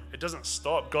going. It doesn't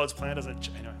stop. God's plan doesn't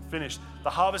finish. The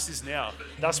harvest is now.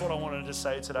 That's what I wanted to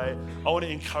say today. I want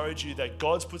to encourage you that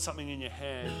God's put something in your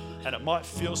hand, and it might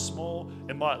feel small,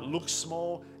 it might look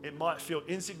small, it might feel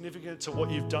insignificant to what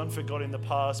you've done for God in the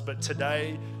past, but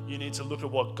today you need to look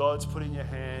at what God's put in your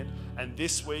hand, and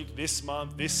this week, this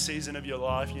month, this season of your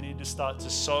life, you need to start to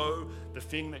sow the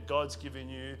thing that God's given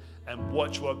you and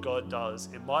watch what God does.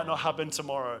 It might not happen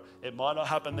tomorrow, it might not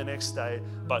happen the next day,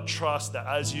 but trust that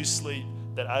as you sleep,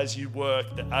 that as you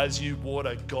work, that as you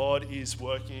water, God is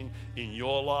working in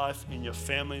your life, in your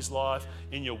family's life,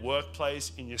 in your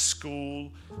workplace, in your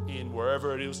school, in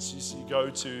wherever it is you go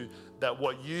to, that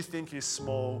what you think is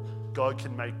small, God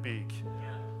can make big.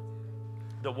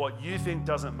 That what you think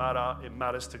doesn't matter, it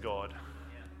matters to God.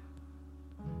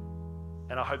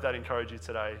 And I hope that encourages you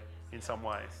today in some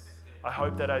way. I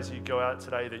hope that as you go out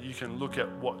today, that you can look at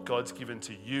what God's given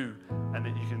to you and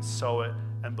that you can sow it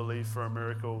and believe for a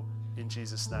miracle in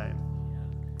Jesus' name.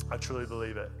 I truly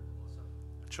believe it.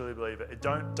 I truly believe it.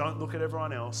 Don't look at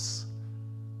everyone else.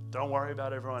 Don't worry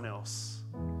about everyone else.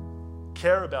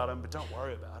 Care about them, but don't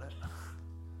worry about it.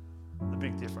 the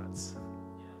big difference.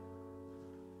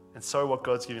 And so what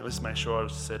God's giving, let's make sure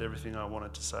I've said everything I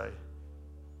wanted to say.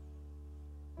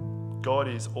 God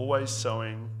is always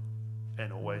sowing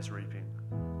and always reaping,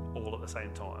 all at the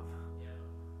same time.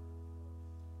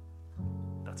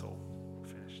 That's all.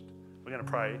 Finished. We're going to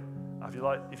pray.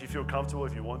 If you feel comfortable,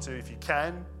 if you want to, if you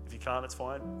can, if you can't, it's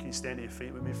fine. Can you stand to your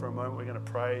feet with me for a moment? We're going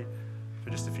to pray for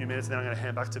just a few minutes, and then I'm going to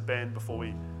hand back to Ben before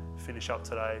we finish up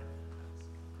today.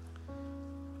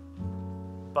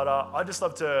 But I just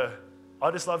love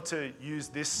to use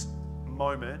this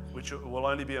moment, which will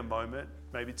only be a moment,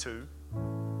 maybe two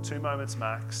moments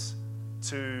max,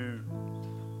 to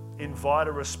invite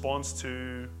a response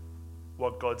to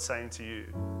what God's saying to you.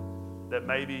 That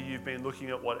maybe you've been looking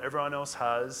at what everyone else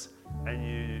has and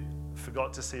you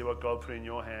forgot to see what God put in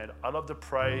your hand. I'd love to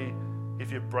pray,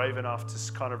 if you're brave enough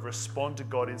to kind of respond to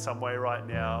God in some way right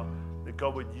now, that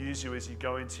God would use you as you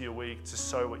go into your week to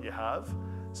sow what you have.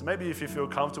 So maybe if you feel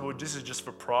comfortable, this is just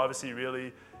for privacy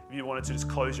really. If you wanted to just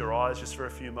close your eyes just for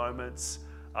a few moments,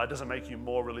 it doesn't make you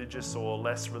more religious or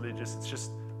less religious. It's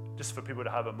just for people to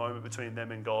have a moment between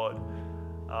them and God.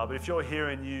 But if you're here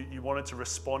and you wanted to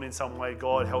respond in some way,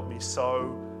 God, help me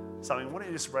sow something, why don't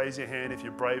you just raise your hand if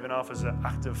you're brave enough as an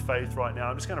act of faith right now.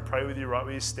 I'm just going to pray with you right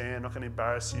where you stand. I'm not going to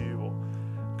embarrass you. Or,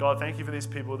 God, thank you for these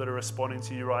people that are responding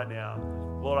to you right now.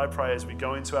 Lord, I pray as we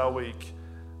go into our week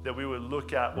that we would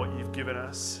look at what you've given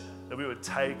us, that we would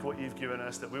take what you've given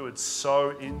us, that we would sow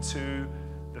into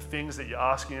the things that you're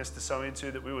asking us to sow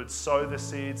into, that we would sow the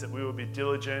seeds, that we would be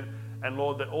diligent, and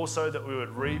Lord, that also that we would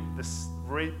reap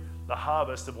the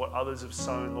harvest of what others have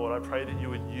sown. Lord, I pray that you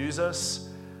would use us,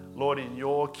 Lord, in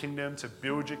your kingdom, to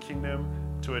build your kingdom,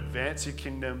 to advance your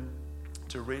kingdom,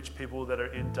 to reach people that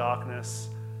are in darkness.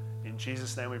 In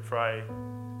Jesus' name we pray,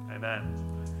 amen.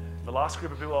 The last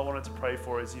group of people I wanted to pray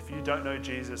for is if you don't know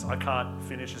Jesus, I can't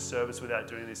finish a service without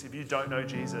doing this. If you don't know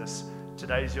Jesus,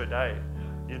 today's your day.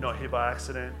 You're not here by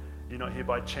accident. You're not here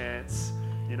by chance.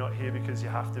 You're not here because you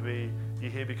have to be. You're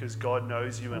here because God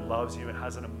knows you and loves you and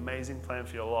has an amazing plan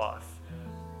for your life.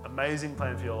 Amazing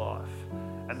plan for your life.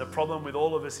 And the problem with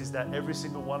all of us is that every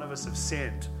single one of us have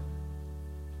sinned.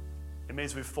 It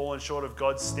means we've fallen short of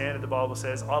God's standard, the Bible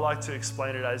says. I like to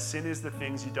explain it as sin is the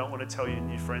things you don't want to tell your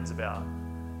new friends about.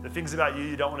 The things about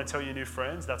you don't want to tell your new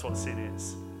friends, that's what sin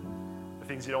is. The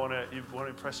things you want to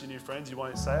impress your new friends, you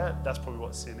won't say it, that's probably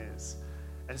what sin is.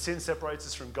 And sin separates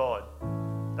us from God.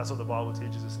 That's what the Bible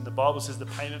teaches us. And the Bible says the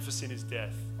payment for sin is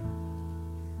death,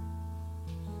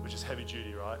 which is heavy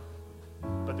duty, right?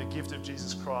 But the gift of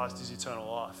Jesus Christ is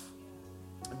eternal life.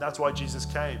 And that's why Jesus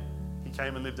came. He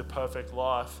came and lived a perfect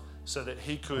life so that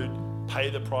he could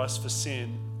pay the price for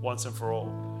sin once and for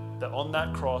all. That on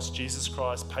that cross, Jesus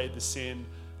Christ paid the sin,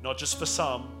 not just for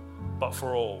some, but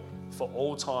for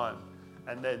all time.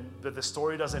 And then, but the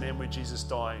story doesn't end with Jesus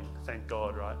dying, thank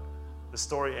God, right? The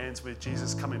story ends with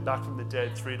Jesus coming back from the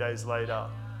dead 3 days later,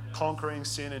 conquering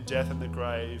sin and death and the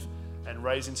grave, and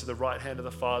raising to the right hand of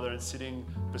the Father and sitting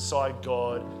beside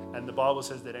God. And the Bible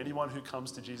says that anyone who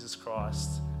comes to Jesus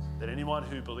Christ, that anyone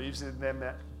who believes in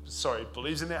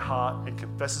their heart and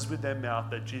confesses with their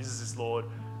mouth that Jesus is Lord,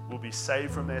 will be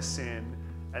saved from their sin.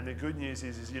 And the good news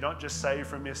is you're not just saved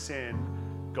from your sin,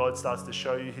 God starts to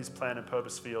show you his plan and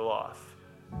purpose for your life.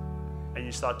 And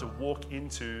you start to walk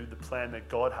into the plan that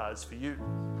God has for you.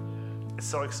 It's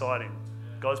so exciting.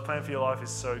 God's plan for your life is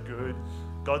so good.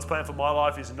 God's plan for my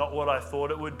life is not what I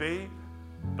thought it would be,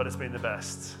 but it's been the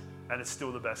best. And it's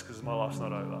still the best because my life's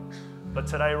not over. But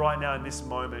today, right now, in this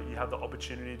moment, you have the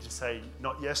opportunity to say,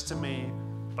 not yes to me,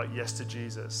 but yes to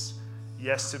Jesus.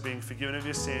 Yes to being forgiven of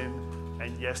your sin,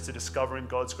 and yes to discovering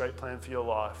God's great plan for your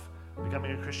life.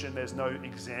 Becoming a Christian, there's no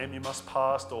exam you must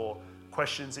pass or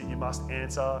questions that you must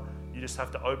answer. You just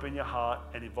have to open your heart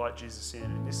and invite Jesus in.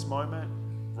 In this moment,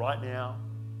 right now,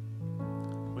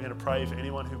 we're going to pray for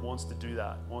anyone who wants to do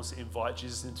that, wants to invite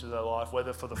Jesus into their life,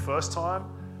 whether for the first time,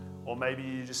 or maybe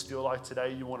you just feel like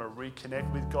today you want to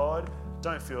reconnect with God.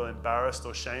 Don't feel embarrassed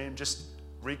or shamed. Just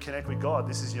reconnect with God.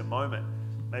 This is your moment.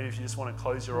 Maybe if you just want to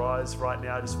close your eyes right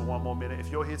now just for one more minute. If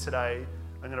you're here today,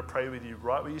 I'm going to pray with you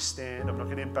right where you stand. I'm not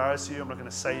going to embarrass you. I'm not going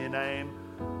to say your name.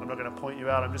 I'm not going to point you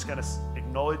out. I'm just going to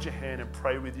acknowledge your hand and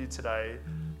pray with you today.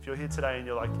 If you're here today and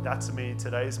you're like, that's me,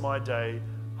 today's my day,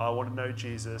 I want to know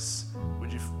Jesus,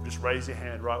 would you just raise your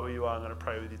hand right where you are? I'm going to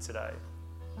pray with you today.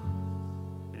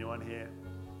 Anyone here?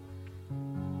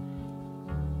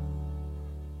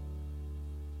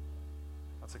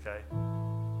 That's okay.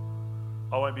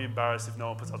 I won't be embarrassed if no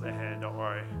one puts up their hand, don't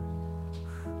worry.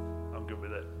 I'm good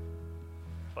with it.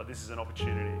 But this is an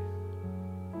opportunity.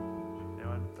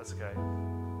 Anyone? That's okay.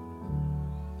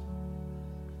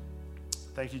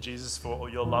 thank you, Jesus, for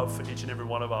your love for each and every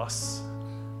one of us.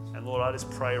 And Lord, I just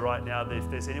pray right now that if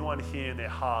there's anyone here in their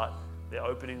heart, they're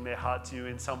opening their heart to you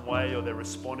in some way, or they're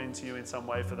responding to you in some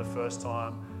way for the first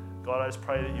time, God, I just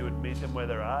pray that you would meet them where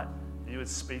they're at, that you would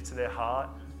speak to their heart,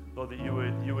 Lord, that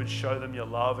you would show them your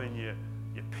love and your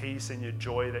peace and your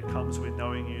joy that comes with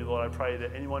knowing you. Lord, I pray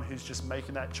that anyone who's just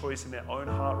making that choice in their own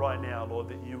heart right now, Lord,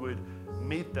 that you would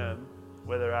meet them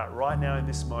where they're at right now in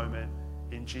this moment.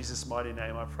 In Jesus' mighty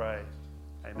name I pray.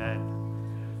 Amen.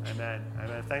 Amen.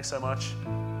 Amen. Thanks so much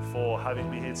for having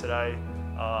me here today.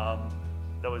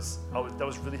 That was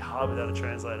really hard without a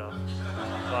translator.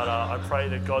 But I pray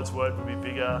that God's word will be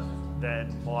bigger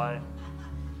than my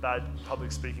bad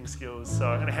public speaking skills. So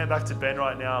I'm going to hand back to Ben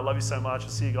right now. I love you so much. I'll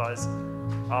see you guys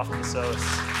after the service.